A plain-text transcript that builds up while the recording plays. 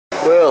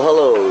Well,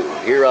 hello.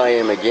 Here I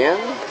am again.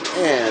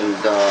 And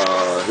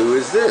who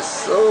is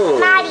this? Oh,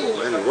 Maddie.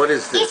 and what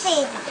is this? This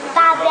is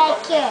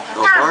barbecue.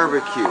 Oh,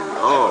 barbecue.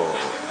 Oh,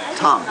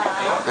 tongue.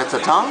 That's a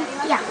tongue?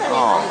 Yeah.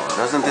 Oh,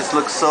 doesn't this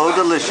look so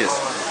delicious?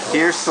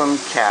 Here's some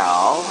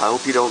cow. I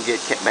hope you don't get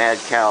mad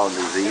cow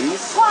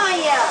disease.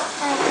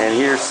 And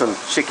here's some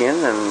chicken,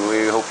 and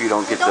we hope you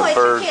don't get the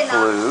bird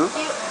flu.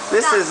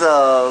 This is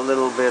a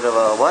little bit of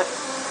a what?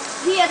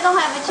 Here, don't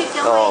have a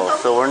chicken. Oh,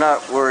 so we're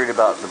not worried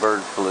about the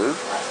bird flu.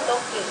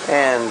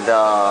 And,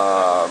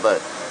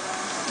 but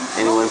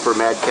anyone for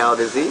mad cow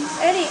disease?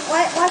 Eddie,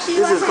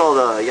 This is called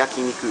a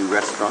yakiniku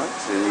restaurant.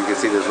 And you can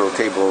see there's a little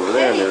table over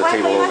there, and there's a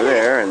table over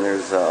there, and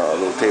there's a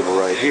little table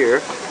right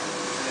here.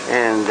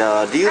 And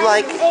do you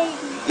like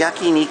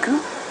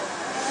yakiniku?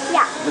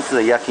 Yeah. This is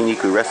a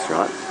yakiniku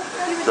restaurant.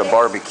 It's a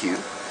barbecue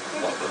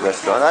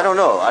restaurant. I don't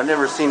know. I've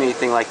never seen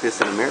anything like this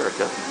in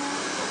America.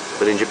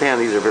 But in Japan,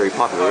 these are very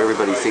popular.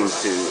 Everybody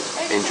seems to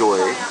enjoy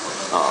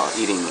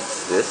eating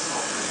this.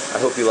 I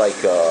hope you like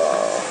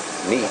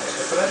meat.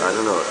 I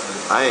don't know.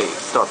 I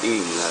stopped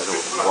eating that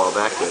a while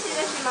back. But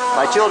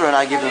my children,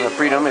 I give them the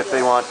freedom if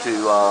they want to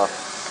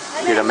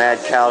get a mad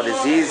cow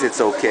disease,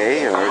 it's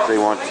okay. Or if they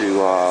want to,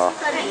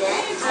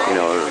 you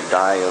know,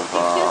 die of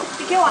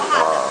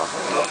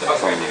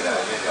some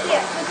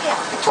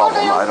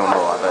problem, I don't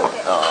know.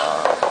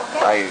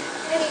 But I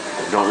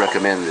don't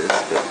recommend this.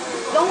 But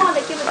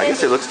I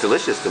guess it looks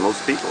delicious to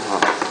most people,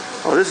 huh?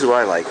 Oh, this is what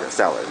I like, a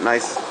salad.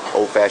 Nice,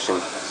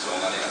 old-fashioned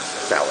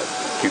salad.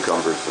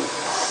 Cucumbers.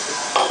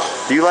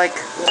 Do you like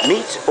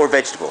meat or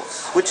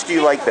vegetables? Which do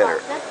you like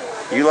better?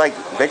 You like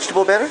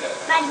vegetable better?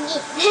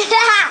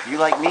 You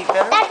like meat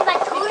better?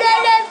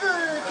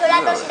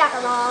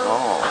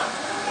 Oh,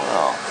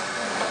 well.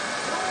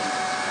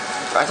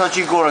 I thought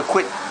you were going to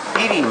quit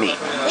eating meat.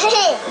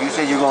 You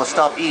said you were going to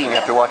stop eating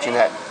after watching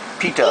that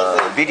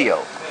PETA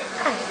video.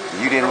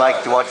 You didn't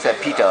like to watch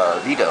that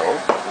PETA video.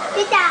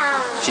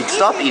 She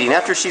stopped eating.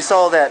 After she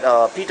saw that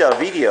PETA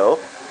video,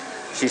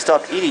 she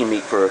stopped eating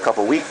meat for a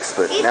couple weeks,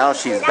 but now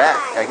she's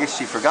back. I guess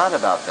she forgot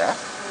about that.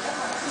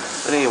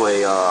 But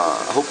anyway,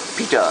 I hope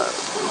PETA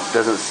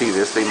doesn't see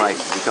this. They might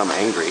become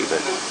angry,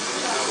 but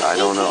I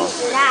don't know.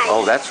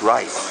 Oh, that's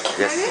rice.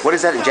 Yes. What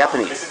is that in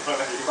Japanese?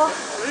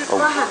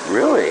 Oh,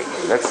 really?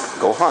 That's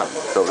gohan.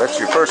 So that's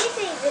your first,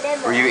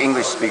 for you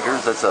English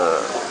speakers, that's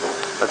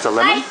a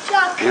lemon?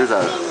 Here's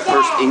a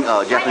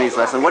first Japanese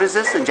lesson. What is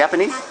this in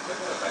Japanese?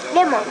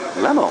 Lemon.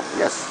 Lemon,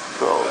 yes.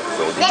 So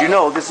did you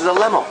know this is a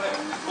lemon?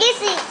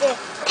 This is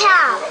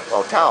towel.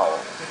 Oh, towel.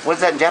 What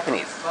is that in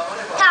Japanese?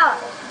 Towel.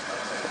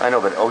 I know,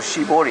 but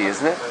oshibori,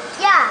 isn't it?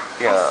 Yeah.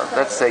 Yeah,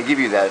 that's they give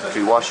you that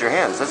to wash your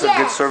hands. That's a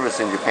good service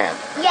in Japan.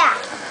 Yeah.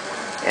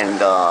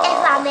 And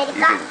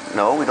America?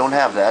 no, we don't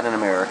have that in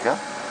America.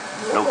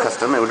 No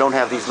custom, and we don't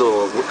have these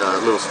little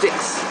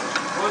sticks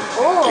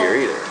here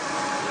either.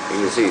 You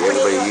can see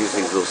everybody uses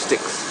these little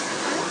sticks.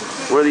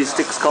 What are these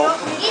sticks called?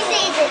 This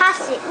is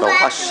hashi. Oh,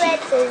 hashi.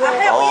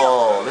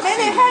 Oh, let's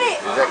see.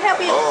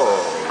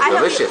 Oh,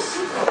 delicious.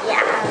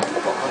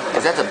 Yeah.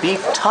 Is that the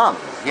beef tongue?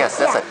 Yes,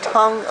 that's a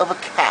tongue of a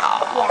cow.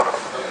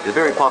 Yeah. It's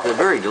very popular,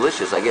 very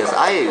delicious, I guess.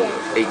 I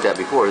ate that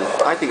before.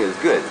 I think it was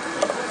good.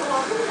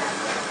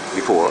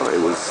 Before,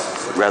 it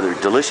was rather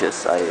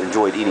delicious. I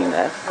enjoyed eating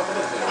that.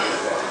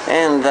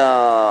 And,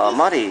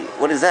 Mari,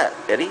 what is that,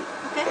 Eddie?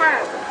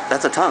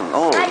 That's a tongue.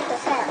 Oh.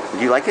 Do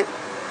you like it?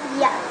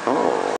 Yeah. Oh.